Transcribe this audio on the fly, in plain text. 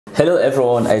Hello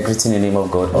everyone, I greet in the name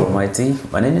of God Almighty.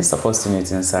 My name is Apostle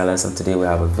Newton Silas, and today we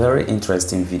have a very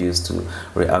interesting videos to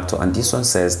react to. And this one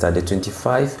says that the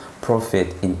 25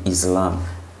 prophet in Islam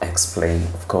explained.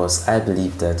 Of course, I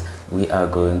believe that we are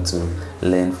going to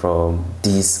learn from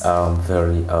this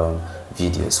very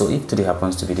video. So if today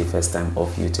happens to be the first time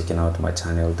of you checking out my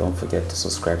channel, don't forget to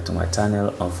subscribe to my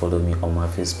channel and follow me on my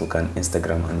Facebook and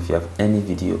Instagram. And if you have any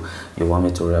video you want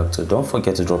me to react to, don't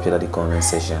forget to drop it at the comment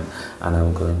section and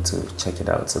I'm going to check it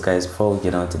out. So guys, before we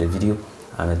get on to the video,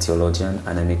 I'm a theologian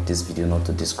and I make this video not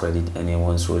to discredit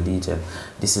anyone's religion.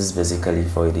 This is basically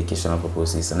for educational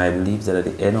purposes, and I believe that at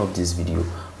the end of this video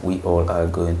we all are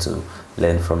going to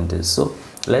learn from this. So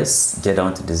let's get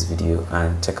on to this video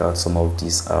and check out some of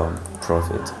these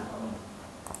prophets.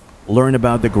 Learn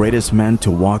about the greatest men to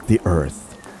walk the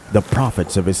earth, the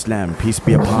prophets of Islam, peace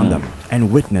be upon them,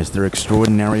 and witness their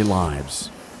extraordinary lives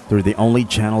through the only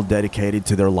channel dedicated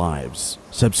to their lives.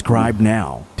 Subscribe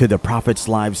now to the Prophets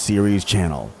Live series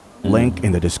channel. Link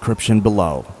in the description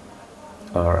below.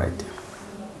 All right.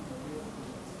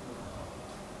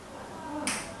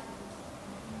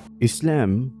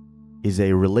 Islam is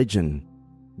a religion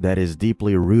that is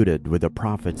deeply rooted with the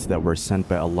prophets that were sent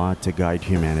by Allah to guide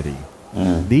humanity.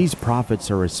 These prophets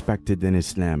are respected in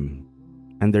Islam,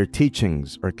 and their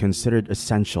teachings are considered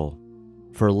essential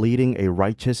for leading a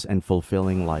righteous and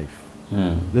fulfilling life.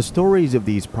 The stories of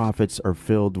these prophets are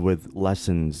filled with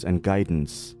lessons and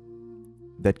guidance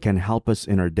that can help us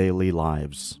in our daily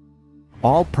lives.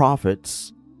 All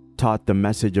prophets taught the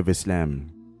message of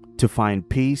Islam to find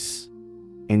peace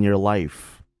in your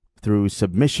life through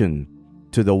submission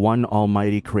to the one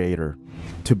Almighty Creator,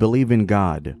 to believe in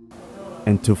God,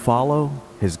 and to follow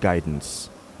His guidance.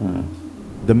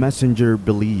 The messenger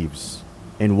believes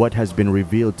in what has been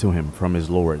revealed to him from his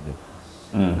Lord,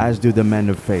 as do the men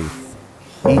of faith.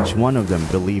 Each one of them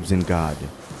believes in God,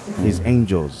 His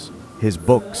angels, His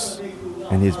books,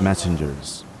 and His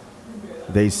messengers.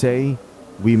 They say,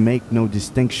 "We make no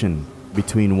distinction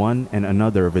between one and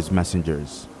another of His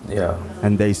messengers."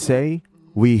 And they say,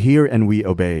 "We hear and we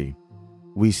obey.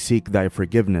 We seek Thy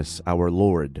forgiveness, our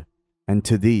Lord, and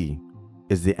to Thee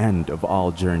is the end of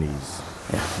all journeys."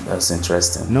 Yeah, that's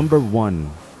interesting. Number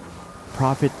 1,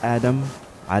 Prophet Adam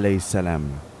alayhi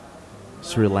salam,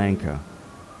 Sri Lanka.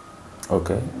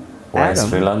 Okay. Why Adam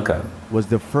Sri Lanka? was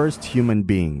the first human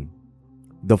being,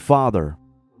 the father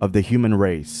of the human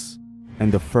race,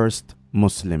 and the first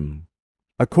Muslim.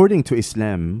 According to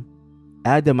Islam,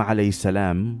 Adam alayhi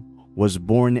salam was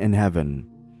born in heaven.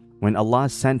 When Allah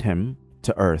sent him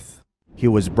to earth, he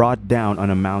was brought down on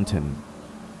a mountain.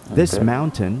 This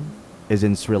mountain is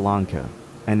in Sri Lanka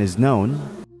and is known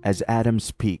as Adam's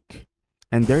Peak.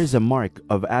 And there is a mark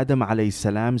of Adam alayhi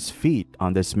salam's feet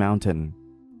on this mountain.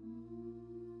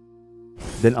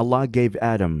 Then Allah gave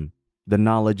Adam the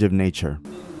knowledge of nature,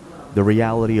 the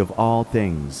reality of all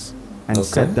things, and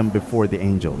set them before the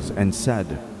angels and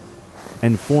said,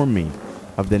 "Inform me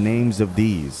of the names of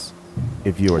these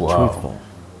if you are truthful."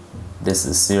 This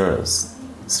is serious.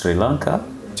 Sri Lanka?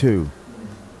 2.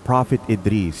 Prophet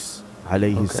Idris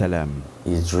alayhi salam,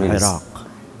 Idris. Iraq.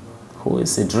 Who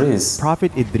is Idris?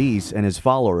 Prophet Idris and his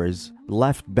followers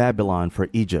left Babylon for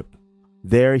Egypt.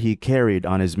 There he carried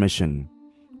on his mission,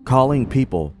 calling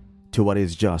people to what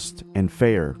is just and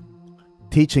fair,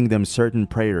 teaching them certain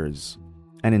prayers,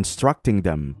 and instructing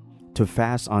them to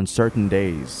fast on certain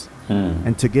days,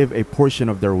 and to give a portion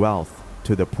of their wealth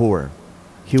to the poor.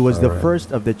 He was the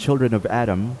first of the children of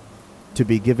Adam to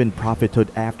be given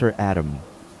prophethood after Adam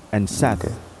and Seth,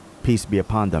 peace be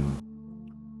upon them.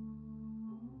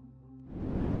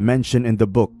 Mentioned in the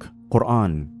book,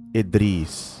 Quran,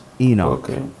 Idris, Enoch.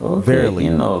 Verily,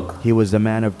 Enoch. he was a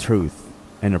man of truth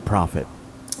and a prophet.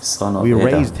 Son of We Adam.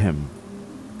 raised him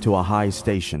to a high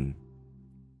station.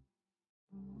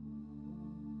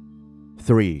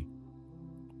 3.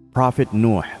 Prophet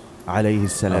Nuh alayhi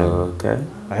salam,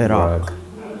 Iraq.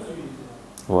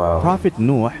 Wow. Prophet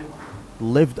Nuh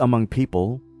lived among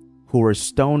people who were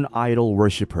stone idol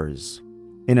worshippers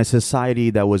in a society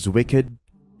that was wicked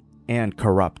and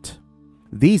corrupt.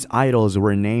 These idols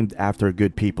were named after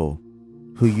good people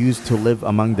who used to live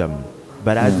among them,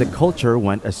 but as the culture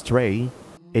went astray,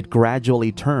 it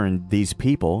gradually turned these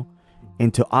people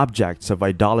into objects of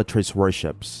idolatrous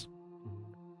worships.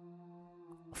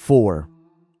 4.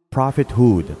 Prophet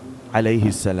Hud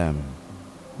alayhi salam,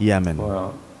 Yemen.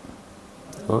 Wow.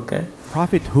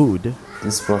 Prophet Hud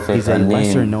This prophet is a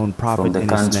lesser-known prophet in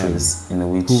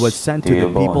Islam who was sent to the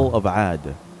people of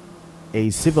Ad, a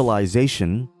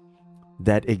civilization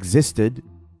that existed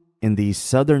in the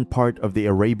southern part of the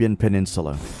Arabian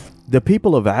Peninsula. The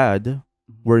people of Ad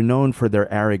were known for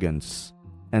their arrogance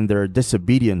and their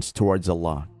disobedience towards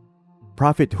Allah.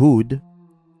 Prophet Hud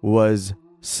was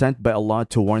sent by Allah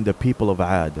to warn the people of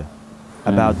Ad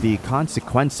about the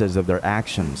consequences of their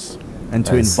actions and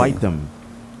to invite them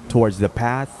towards the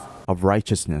path of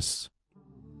righteousness.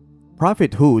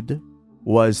 Prophet Hud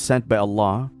was sent by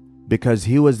Allah because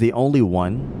he was the only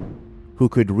one who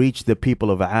could reach the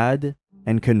people of Ad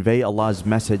and convey Allah's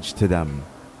message to them.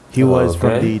 He was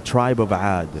from the tribe of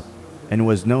Ad and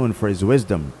was known for his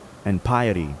wisdom and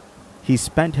piety. He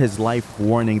spent his life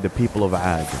warning the people of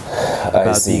Ad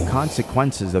about the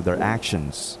consequences of their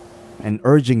actions and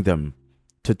urging them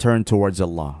to turn towards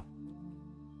Allah.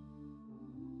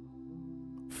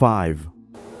 5.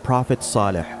 Prophet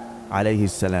Salih alayhi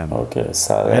salam,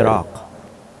 Iraq.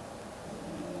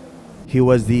 He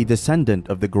was the descendant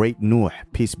of the great Nuh,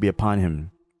 peace be upon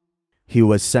him. He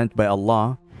was sent by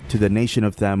Allah to the nation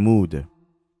of Thamud,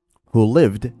 who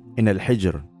lived in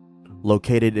Al-Hijr,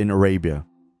 located in Arabia.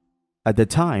 At the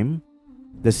time,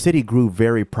 the city grew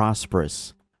very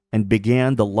prosperous and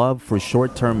began the love for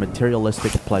short-term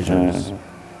materialistic pleasures.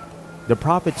 The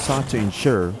Prophet sought to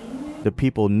ensure the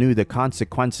people knew the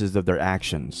consequences of their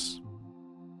actions.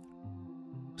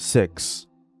 6.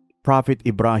 Prophet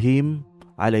Ibrahim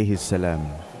alayhi salam,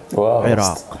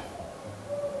 Iraq.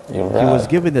 He was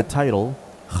given the title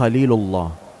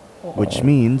Khalilullah, which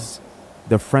means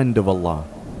the friend of Allah.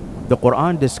 The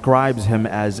Quran describes him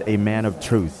as a man of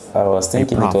truth. I was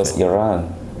thinking it was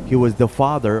Iran. He was the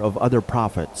father of other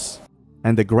prophets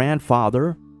and the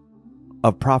grandfather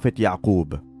of Prophet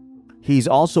Yaqub. He's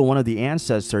also one of the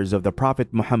ancestors of the Prophet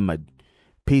Muhammad,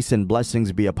 peace and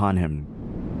blessings be upon him.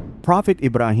 Prophet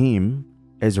Ibrahim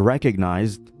is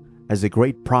recognized as a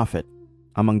great prophet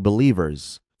among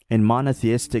believers in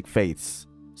monotheistic faiths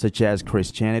such as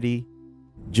Christianity,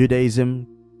 Judaism,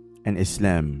 and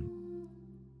Islam.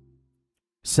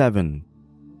 7.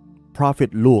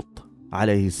 Prophet Lut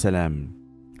alayhi salam,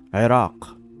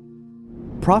 Iraq.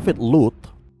 Prophet Lut,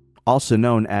 also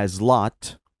known as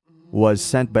Lot, was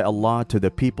sent by Allah to the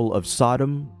people of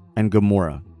Sodom and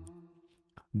Gomorrah.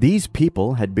 These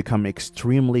people had become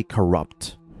extremely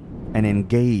corrupt and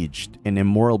engaged in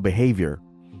immoral behavior,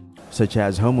 such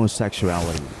as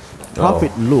homosexuality.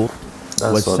 Prophet Lut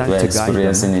was sent to guide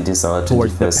them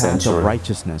towards the path of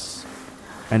righteousness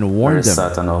and warn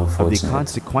them of the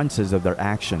consequences of their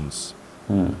actions.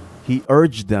 He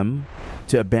urged them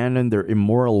to abandon their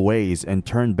immoral ways and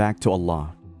turn back to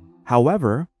Allah.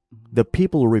 However, the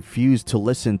people refused to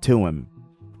listen to him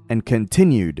and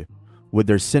continued with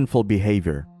their sinful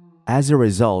behavior. As a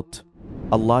result,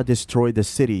 Allah destroyed the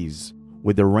cities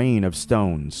with the rain of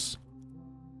stones.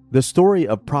 The story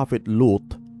of Prophet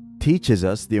Lut teaches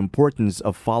us the importance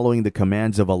of following the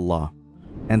commands of Allah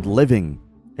and living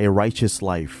a righteous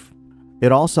life.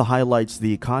 It also highlights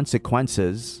the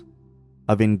consequences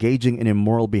of engaging in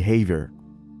immoral behavior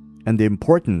and the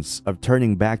importance of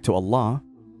turning back to Allah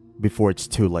before it's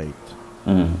too late.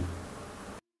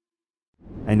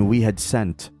 And we had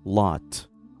sent Lot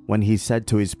when he said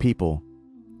to his people,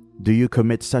 "Do you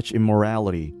commit such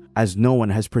immorality as no one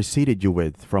has preceded you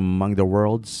with from among the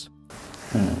worlds?"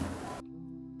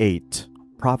 8.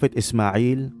 Prophet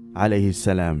Ismail alayhi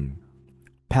salam,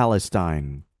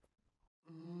 Palestine.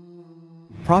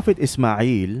 Prophet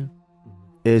Ismail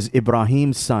is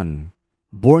Ibrahim's son,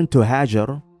 born to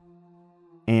Hajar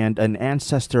and an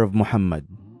ancestor of Muhammad.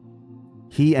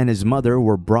 He and his mother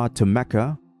were brought to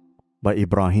Mecca by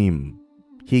Ibrahim.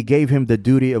 He gave him the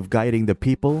duty of guiding the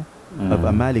people of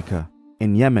Amalika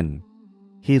in Yemen.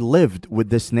 He lived with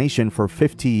this nation for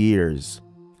 50 years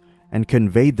and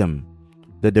conveyed them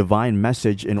the divine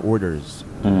message and orders.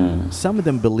 Some of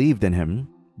them believed in him,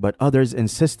 but others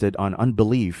insisted on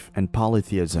unbelief and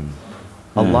polytheism.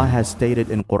 Allah has stated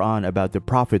in Quran about the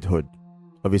prophethood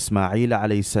of Ismail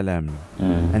alayhi salam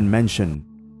and mentioned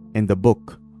in the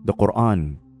book, the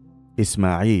Quran,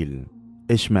 Ismail,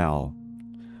 Ishmael.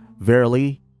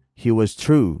 Verily, he was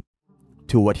true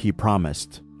to what he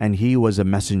promised, and he was a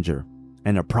messenger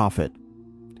and a prophet,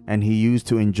 and he used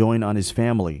to enjoin on his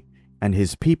family and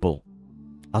his people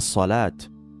as-salat,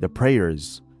 the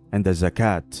prayers, and the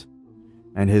zakat,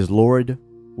 and his Lord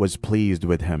was pleased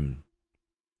with him.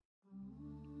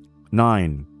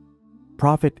 9.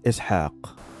 Prophet Ishaq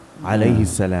alayhi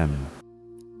salam,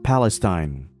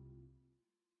 Palestine.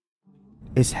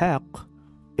 Ishaq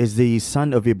is the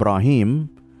son of Ibrahim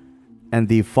and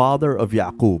the father of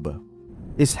Yaqub.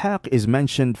 Ishaq is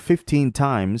mentioned 15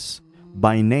 times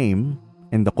by name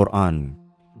in the Quran,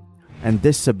 and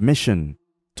this submission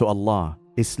to Allah,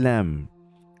 Islam,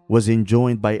 was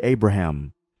enjoined by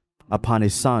Abraham upon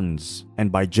his sons and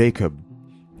by Jacob,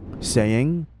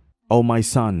 saying, "O my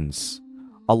sons,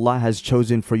 Allah has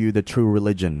chosen for you the true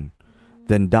religion.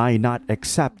 Then die not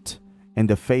except in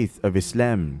the faith of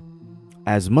Islam,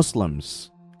 as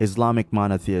Muslims, Islamic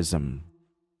monotheism.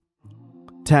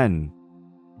 10.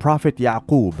 Prophet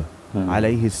Yaqub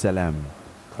alayhi salam,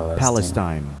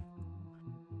 Palestine.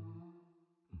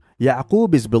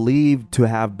 Yaqub is believed to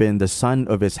have been the son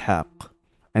of Ishaq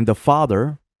and the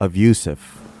father of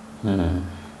Yusuf.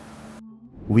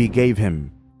 We gave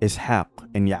him Ishaq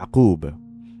and Yaqub.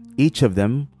 Each of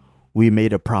them we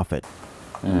made a prophet,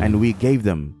 and we gave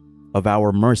them of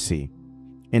our mercy,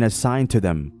 and assigned to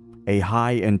them a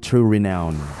high and true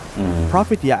renown.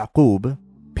 Prophet Yaqub,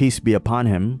 peace be upon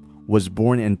him, was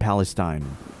born in Palestine,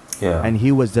 and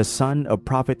he was the son of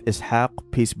Prophet Ishaq,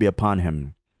 peace be upon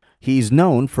him. He is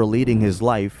known for leading his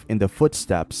life in the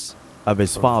footsteps of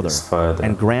his father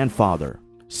and grandfather,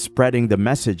 spreading the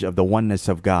message of the oneness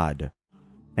of God,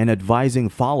 and advising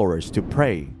followers to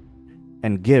pray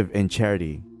and give in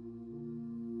charity.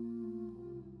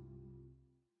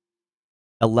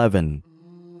 11.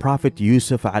 Prophet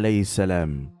Yusuf alayhi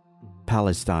salam,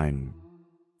 Palestine.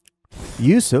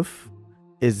 Yusuf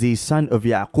is the son of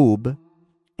Yaqub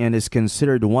and is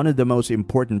considered one of the most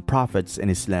important prophets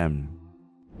in Islam.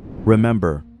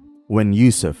 Remember when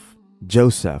Yusuf,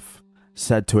 Joseph,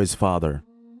 said to his father,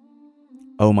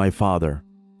 "O my father,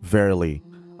 verily,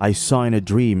 I saw in a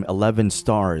dream 11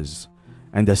 stars,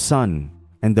 and the sun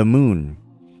and the moon.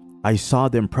 I saw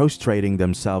them prostrating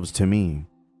themselves to me."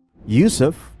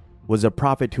 Yusuf was a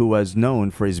prophet who was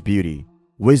known for his beauty,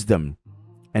 wisdom,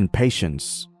 and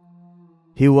patience.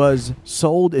 He was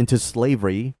sold into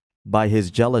slavery by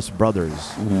his jealous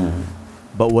brothers,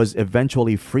 but was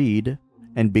eventually freed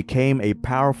and became a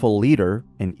powerful leader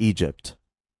in Egypt.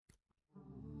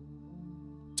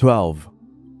 12.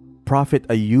 Prophet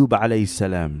Ayyub alayhi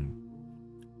salam,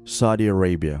 Saudi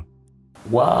Arabia.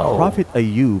 Wow. Prophet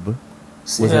Ayyub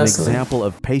was an Seriously? example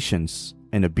of patience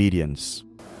and obedience.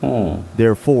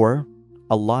 Therefore,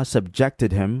 Allah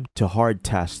subjected him to hard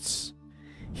tests.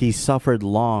 He suffered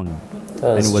long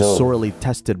and was sorely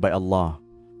tested by Allah,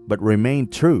 but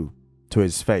remained true to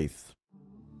his faith.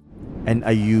 And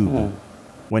Ayyub,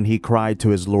 when he cried to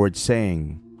his Lord,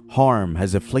 saying, "Harm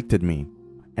has afflicted me,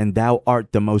 and thou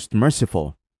art the most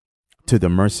merciful to the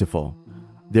merciful."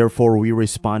 Therefore we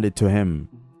responded to him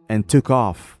and took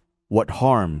off what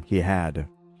harm he had.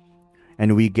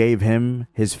 And we gave him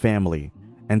his family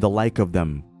and the like of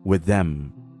them with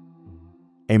them,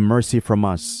 a mercy from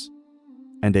us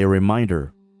and a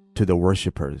reminder to the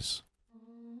worshippers.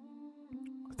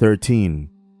 13.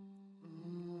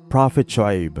 Prophet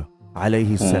Shu'aib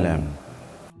alayhi salam,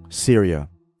 Syria.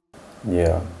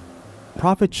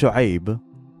 Prophet Shu'aib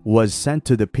was sent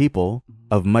to the people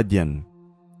of Madian,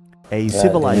 a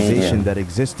civilization that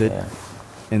existed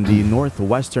in the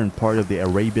northwestern part of the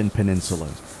Arabian Peninsula.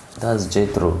 That's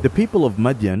Jethro. The people of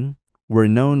Madian were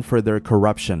known for their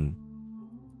corruption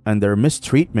and their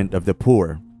mistreatment of the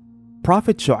poor.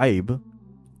 Prophet Shu'aib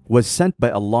was sent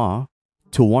by Allah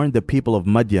to warn the people of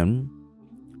Madian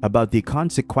about the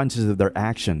consequences of their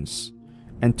actions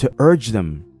and to urge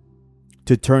them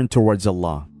to turn towards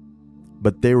Allah,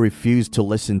 but they refused to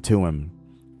listen to him.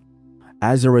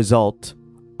 As a result,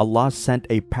 Allah sent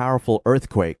a powerful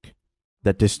earthquake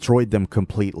that destroyed them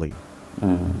completely.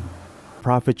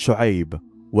 Prophet Shu'aib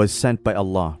was sent by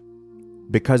Allah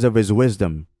because of his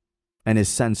wisdom and his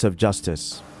sense of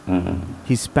justice.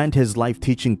 He spent his life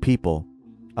teaching people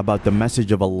about the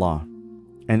message of Allah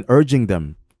and urging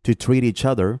them to treat each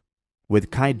other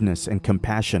with kindness and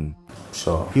compassion.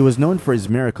 He was known for his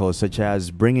miracles, such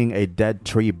as bringing a dead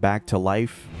tree back to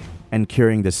life and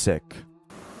curing the sick.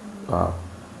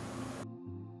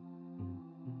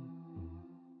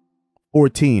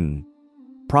 14.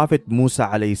 Prophet Musa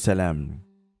alayhi salam,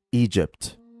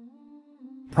 Egypt.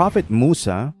 Prophet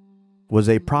Musa was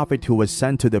a prophet who was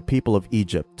sent to the people of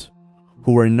Egypt,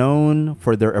 who were known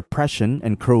for their oppression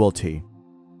and cruelty.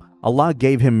 Allah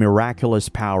gave him miraculous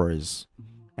powers,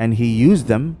 and he used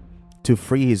them to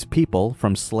free his people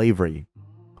from slavery.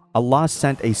 Allah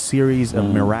sent a series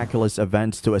of miraculous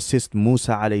events to assist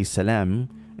Musa alayhi salam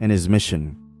in his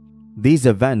mission. These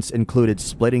events included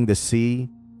splitting the sea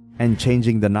and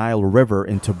changing the Nile River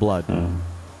into blood.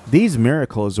 These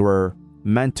miracles were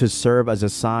meant to serve as a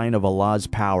sign of Allah's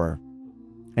power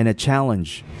and a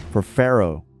challenge for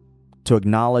Pharaoh to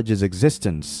acknowledge his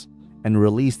existence and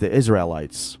release the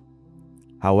Israelites.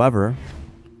 However,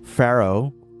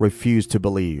 Pharaoh refused to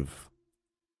believe.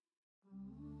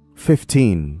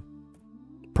 15.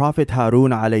 Prophet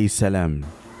Harun alayhi salam,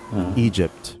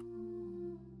 Egypt.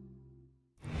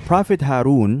 Prophet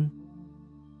Harun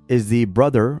is the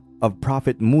brother of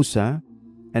Prophet Musa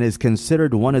and is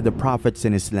considered one of the prophets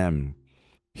in Islam.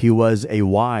 He was a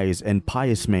wise and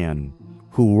pious man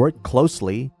who worked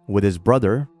closely with his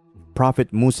brother,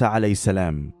 Prophet Musa alayhi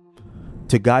salam,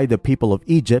 to guide the people of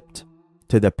Egypt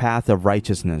to the path of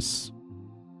righteousness.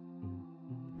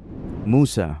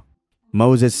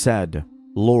 Moses said,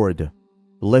 Lord,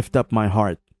 lift up my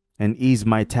heart and ease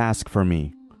my task for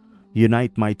me.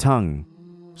 Unite my tongue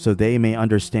so they may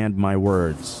understand my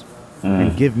words,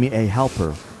 and give me a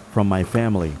helper from my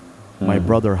family, my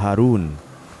brother Harun,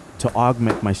 to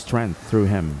augment my strength through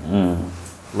him.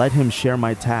 Let him share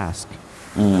my task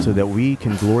so that we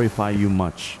can glorify you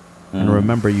much and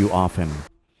remember you often.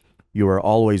 You are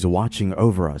always watching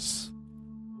over us.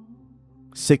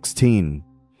 16.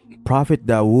 Prophet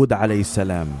Dawood alayhi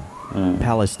salam,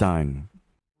 Palestine.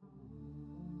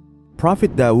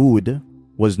 Prophet Dawood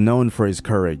was known for his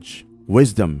courage,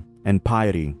 wisdom, and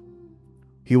piety.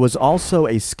 He was also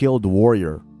a skilled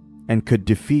warrior and could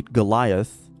defeat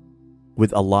Goliath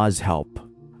with Allah's help.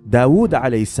 Dawood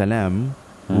alayhi salam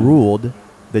ruled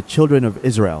the children of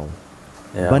Israel,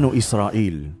 Banu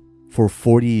Israel, for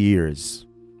 40 years,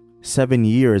 7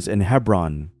 years in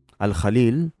Hebron,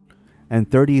 Al-Khalil, and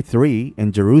 33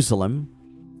 in Jerusalem,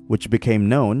 which became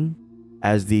known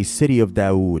as the city of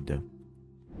Dawood.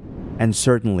 And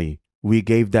certainly we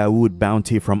gave Dawood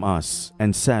bounty from us,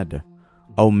 and said,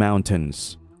 O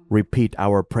mountains, repeat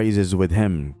our praises with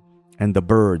him, and the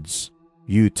birds,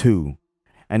 you too.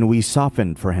 And we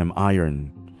softened for him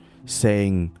iron,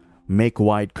 saying, Make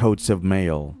white coats of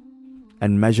mail,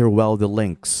 and measure well the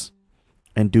links,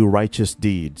 and do righteous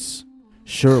deeds.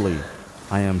 Surely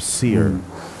I am seer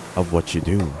of what you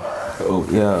do.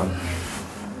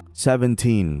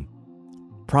 17.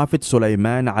 Prophet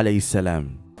Sulaiman alayhi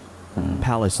salam,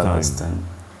 Palestine.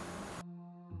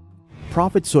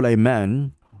 Prophet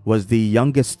Sulaiman was the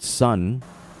youngest son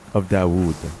of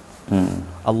Dawood.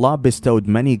 Allah bestowed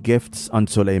many gifts on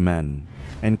Sulaiman,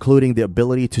 including the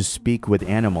ability to speak with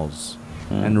animals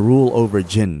and rule over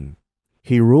jinn.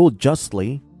 He ruled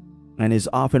justly and is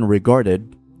often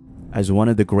regarded as one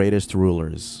of the greatest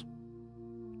rulers.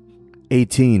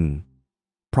 18.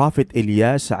 Prophet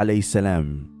Ilyas alayhi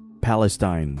salam,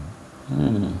 Palestine.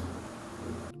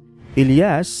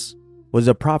 Ilyas was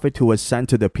a prophet who was sent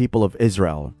to the people of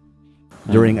Israel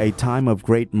during a time of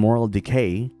great moral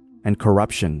decay and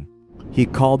corruption. He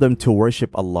called them to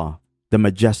worship Allah, the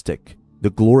Majestic, the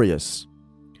Glorious,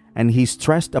 and he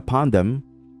stressed upon them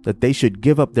that they should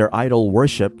give up their idol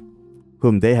worship,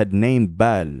 whom they had named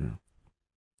Baal.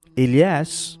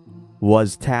 Ilyas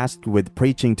was tasked with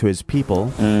preaching to his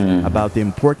people about the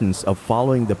importance of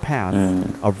following the path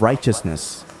of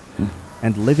righteousness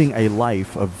and living a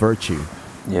life of virtue.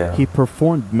 He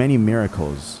performed many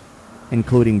miracles,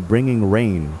 including bringing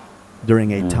rain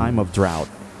during a time of drought,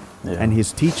 and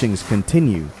his teachings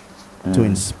continue to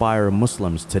inspire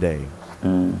Muslims today.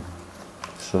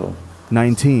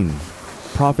 19.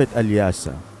 Prophet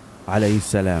Ilyas alayhi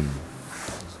salam,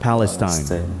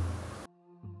 Palestine.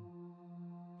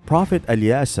 Prophet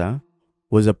Ilyas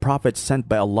was a prophet sent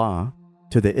by Allah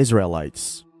to the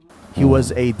Israelites. He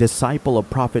was a disciple of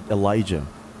Prophet Elijah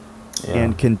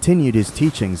and continued his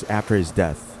teachings after his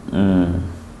death.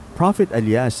 Prophet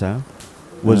Ilyas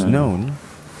was known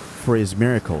for his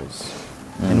miracles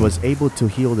and was able to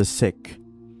heal the sick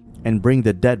and bring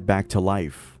the dead back to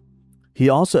life. He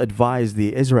also advised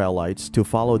the Israelites to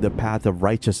follow the path of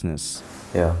righteousness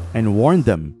and warned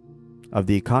them of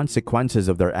the consequences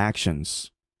of their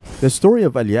actions. The story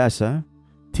of Ilyas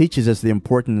teaches us the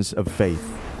importance of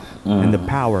faith and the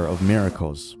power of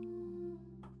miracles.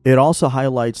 It also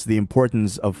highlights the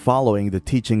importance of following the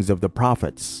teachings of the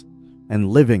prophets and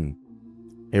living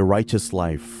a righteous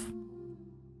life.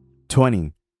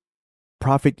 20.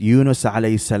 Prophet Yunus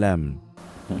alayhi salam,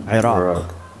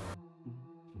 Iraq.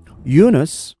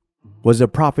 Yunus was a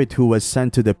prophet who was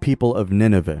sent to the people of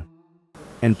Nineveh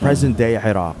in present-day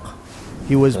Iraq.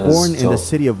 He was born in the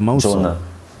city of Mosul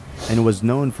and was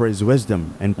known for his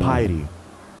wisdom and piety.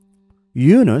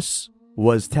 Yunus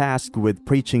was tasked with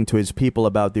preaching to his people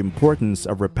about the importance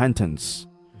of repentance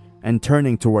and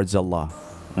turning towards Allah.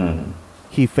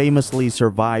 He famously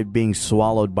survived being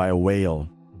swallowed by a whale,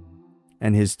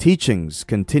 and his teachings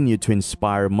continue to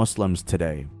inspire Muslims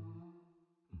today.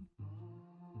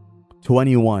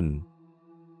 21.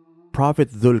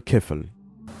 Prophet Dhul Kifl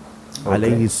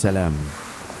alayhi salam,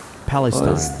 Palestine.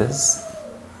 What is this?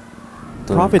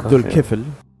 Prophet Dhul Kifl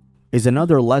is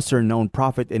another lesser-known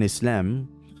prophet in Islam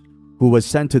who was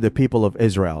sent to the people of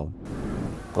Israel.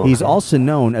 He's also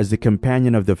known as the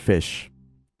companion of the fish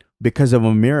because of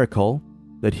a miracle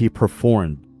that he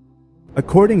performed.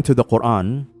 According to the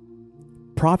Quran,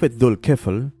 Prophet Dhul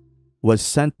Kifl was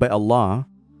sent by Allah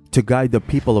to guide the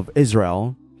people of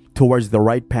Israel towards the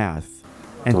right path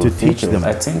and to teach them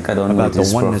I think I don't about know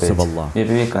the oneness of Allah.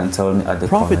 Maybe you can tell me at the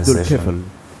Prophet comment section. Dhul-Kifl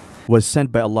was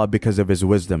sent by Allah because of his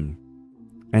wisdom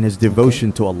and his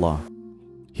devotion to Allah.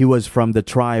 He was from the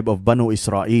tribe of Banu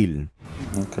Israel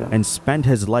and spent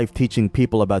his life teaching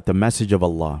people about the message of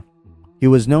Allah. He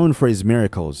was known for his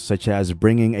miracles, such as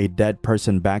bringing a dead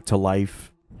person back to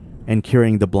life and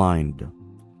curing the blind.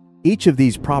 Each of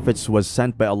these prophets was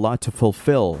sent by Allah to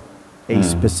fulfill a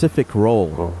specific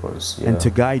role and to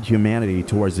guide humanity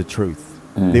towards the truth.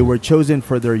 They were chosen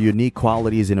for their unique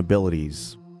qualities and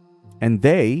abilities, and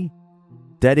they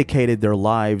dedicated their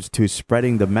lives to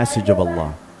spreading the message of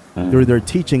Allah. Through their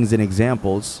teachings and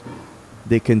examples,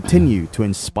 they continue to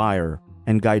inspire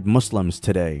and guide Muslims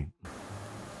today.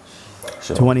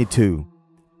 22.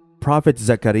 Prophet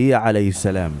Zakaria alayhi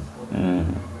salam,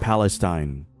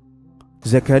 Palestine.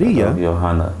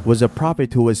 Zakaria was a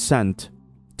prophet who was sent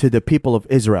to the people of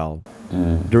Israel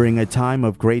during a time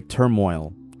of great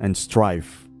turmoil and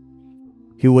strife.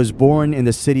 He was born in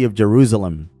the city of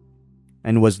Jerusalem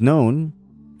and was known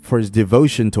for his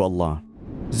devotion to Allah.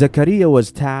 Zakaria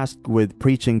was tasked with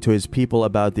preaching to his people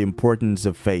about the importance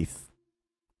of faith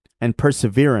and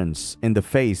perseverance in the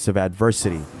face of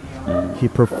adversity. He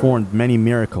performed many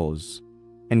miracles,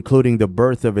 including the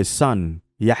birth of his son,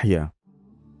 Yahya,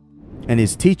 and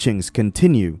his teachings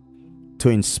continue to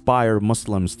inspire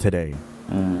Muslims today.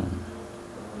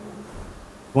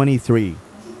 23.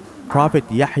 Prophet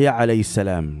Yahya alayhi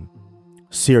salam,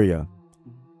 Syria.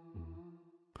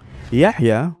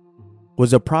 Yahya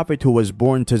was a prophet who was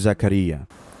born to Zakaria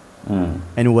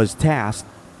and was tasked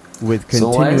with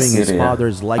continuing his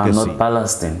father's legacy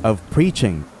of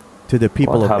preaching to the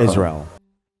people of Israel.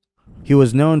 He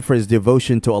was known for his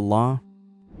devotion to Allah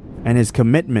and his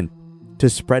commitment to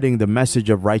spreading the message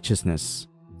of righteousness.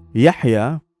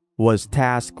 Yahya was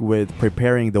tasked with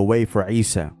preparing the way for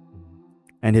Isa,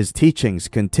 and his teachings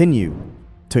continue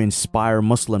to inspire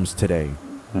Muslims today.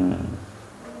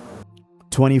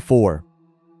 24.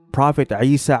 Prophet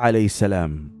Isa alayhi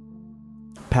salam,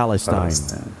 Palestine.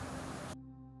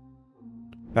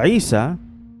 Isa,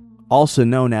 also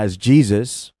known as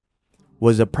Jesus,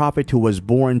 was a prophet who was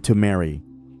born to Mary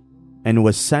and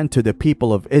was sent to the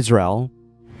people of Israel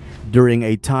during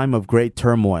a time of great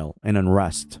turmoil and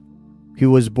unrest. He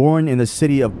was born in the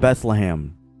city of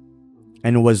Bethlehem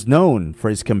and was known for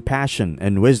his compassion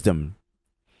and wisdom.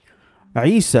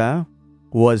 Isa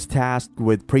was tasked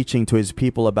with preaching to his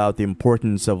people about the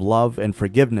importance of love and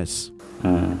forgiveness,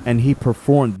 and he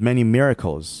performed many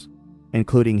miracles,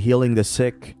 including healing the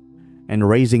sick and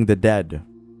raising the dead.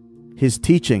 His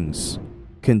teachings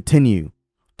continue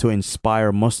to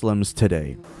inspire Muslims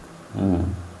today.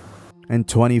 And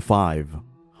 25.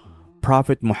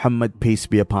 Prophet Muhammad, peace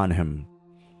be upon him,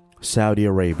 Saudi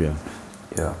Arabia.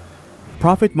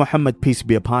 Prophet Muhammad, peace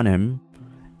be upon him,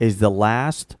 is the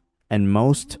last and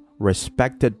most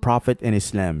respected prophet in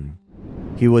Islam.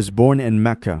 He was born in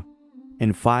Mecca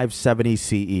in 570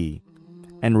 CE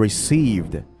and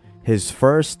received his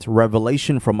first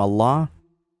revelation from Allah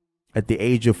at the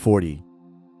age of 40.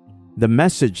 The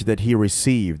message that he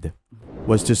received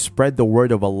was to spread the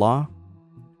word of Allah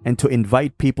and to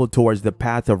invite people towards the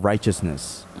path of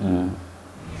righteousness.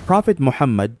 Prophet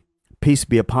Muhammad, peace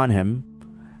be upon him,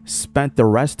 spent the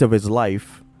rest of his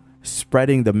life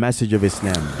spreading the message of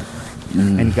Islam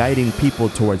and guiding people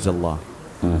towards Allah.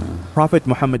 Prophet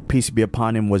Muhammad, peace be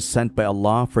upon him, was sent by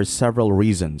Allah for several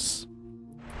reasons.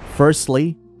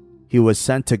 Firstly, he was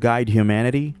sent to guide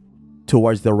humanity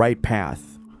towards the right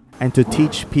path and to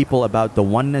teach people about the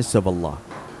oneness of Allah.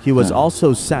 He was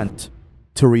also sent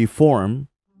to reform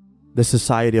the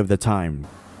society of the time,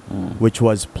 which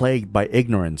was plagued by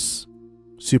ignorance,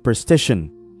 superstition,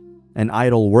 and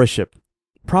idol worship.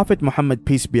 Prophet Muhammad,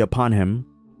 peace be upon him,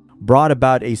 brought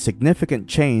about a significant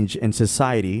change in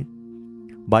society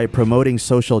by promoting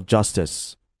social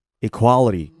justice,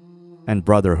 equality, and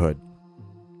brotherhood.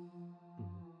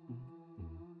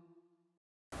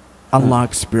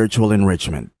 Unlock spiritual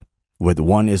enrichment with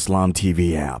One Islam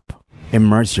TV app.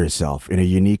 Immerse yourself in a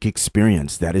unique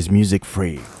experience that is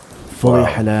music-free, fully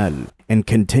halal, and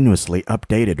continuously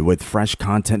updated with fresh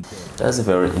content. That's a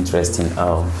very interesting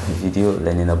video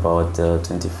learning about the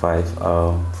 25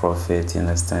 prophet, you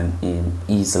understand, in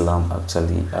Islam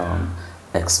actually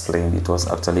explained. It was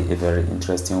actually a very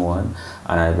interesting one,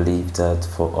 and I believe that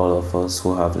for all of us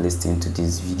who have listened to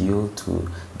this video to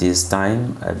this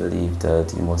time, I believe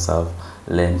that you must have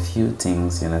learned few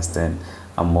things, you understand,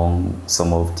 among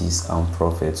some of these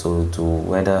prophets. So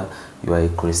whether you are a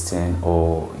Christian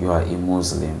or you are a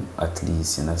Muslim, at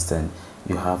least, you understand,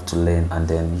 you have to learn, and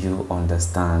then you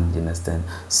understand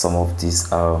some of these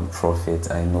prophets.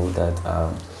 I know that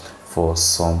for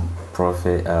some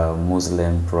prophet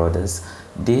Muslim brothers,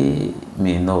 they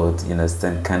may not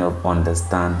kind of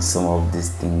understand some of these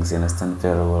things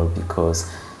very well, because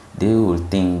they will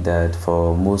think that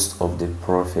for most of the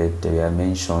prophets that are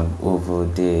mentioned over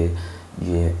there,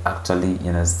 you actually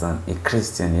a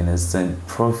Christian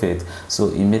prophet. So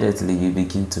immediately you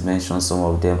begin to mention some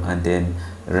of them and then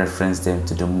reference them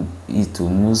to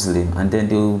Muslim, and then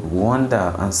they will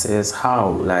wonder and says, how,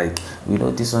 like, we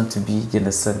know this one to be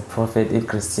prophet in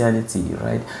Christianity,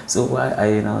 right? So why are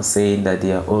you now saying that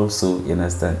they are also in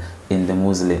the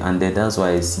Muslim? And then that's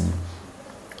why I see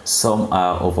some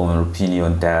are of an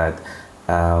opinion that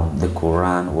the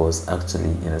Quran was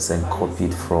actually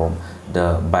copied from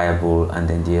the Bible, and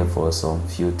then therefore some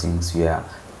few things were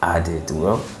added.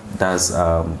 Well, that's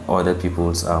other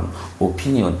people's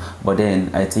opinion, but then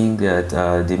I think that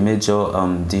the major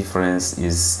difference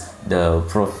is the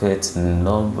prophet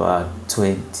number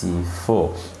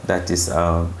 24, that is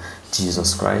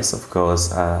Jesus Christ. Of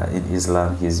course, in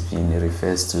Islam he's been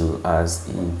referred to as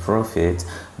a prophet,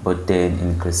 but then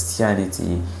in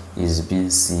Christianity he's been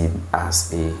seen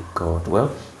as a God.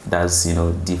 Well, that's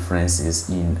differences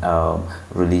in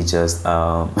religious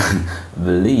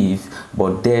belief.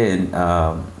 But then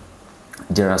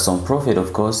there are some prophet,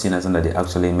 of course, that they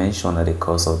actually mentioned at the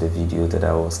course of the video that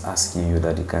I was asking you,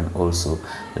 that you can also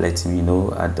let me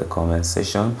know at the comment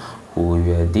section who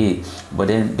were they. But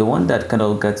then the one that kind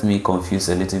of got me confused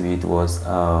a little bit was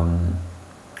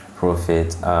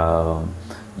prophet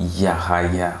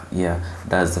Yahya. Yeah,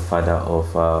 that's the father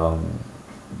of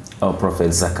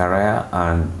prophet Zechariah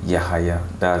and Yahya.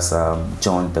 That's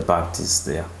John the Baptist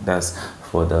there. That's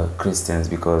for the Christians,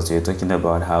 because we're talking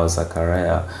about how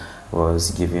Zechariah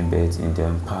was giving birth in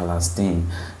Palestine.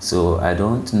 So I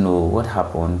don't know what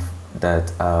happened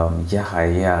that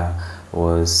Yahya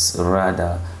was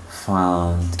rather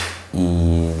found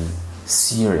in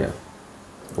Syria.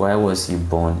 Why was he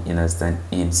born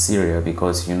in Syria?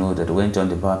 Because you know that when John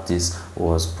the Baptist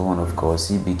was born, of course,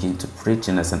 he began to preach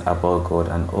about God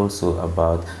and also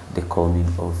about the coming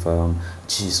of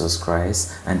Jesus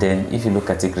Christ. And then if you look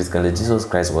at it critically, Jesus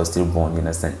Christ was still born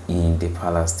in the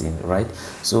Palestine, right?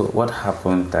 So what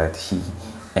happened that he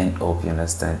ended up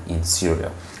in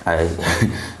Syria? I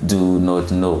do not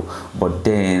know. But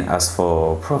then as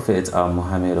for Prophet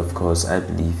Muhammad, of course, I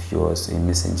believe he was a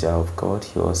messenger of God.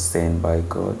 He was sent by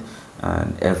God,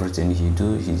 and everything he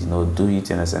did not do it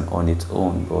on its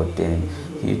own, but then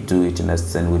he do it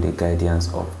with the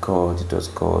guidance of God. It was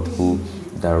God who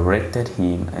directed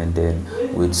him, and then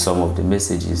with some of the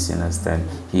messages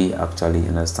he actually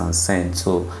sent,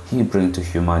 so he bring to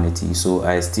humanity. So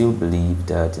I still believe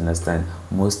that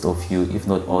most of you, if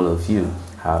not all of you,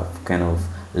 have kind of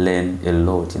learned a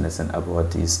lot about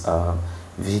this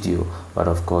video. But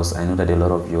of course, I know that a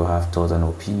lot of you have thoughts and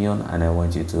opinion, and I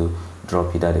want you to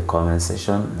drop it at the comment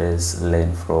section. Let's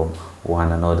learn from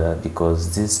one another,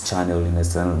 because this channel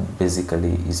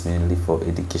basically is mainly for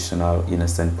educational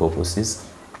purposes.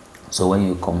 So when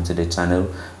you come to the channel,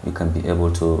 you can be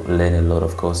able to learn a lot.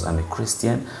 Of course, I'm a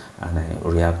Christian and I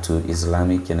react to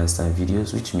Islamic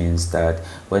videos, which means that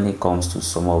when it comes to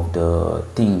some of the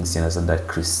things that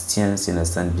Christians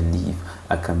believe,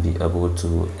 I can be able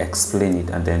to explain it.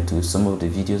 And then to some of the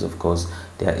videos, of course,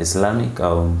 they are Islamic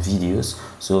videos,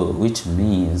 so which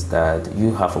means that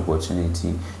you have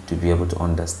opportunity to be able to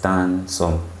understand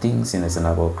some things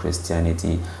about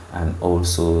Christianity and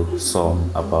also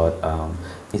some about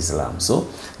Islam. So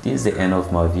this is the end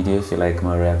of my video. If you like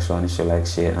my reaction, you should like,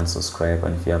 share and subscribe.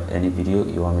 And if you have any video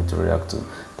you want me to react to,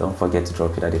 don't forget to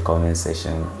drop it at the comment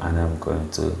section and I'm going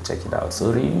to check it out.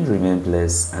 So really remain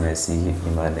blessed, and I see you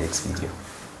in my next video.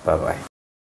 Bye bye.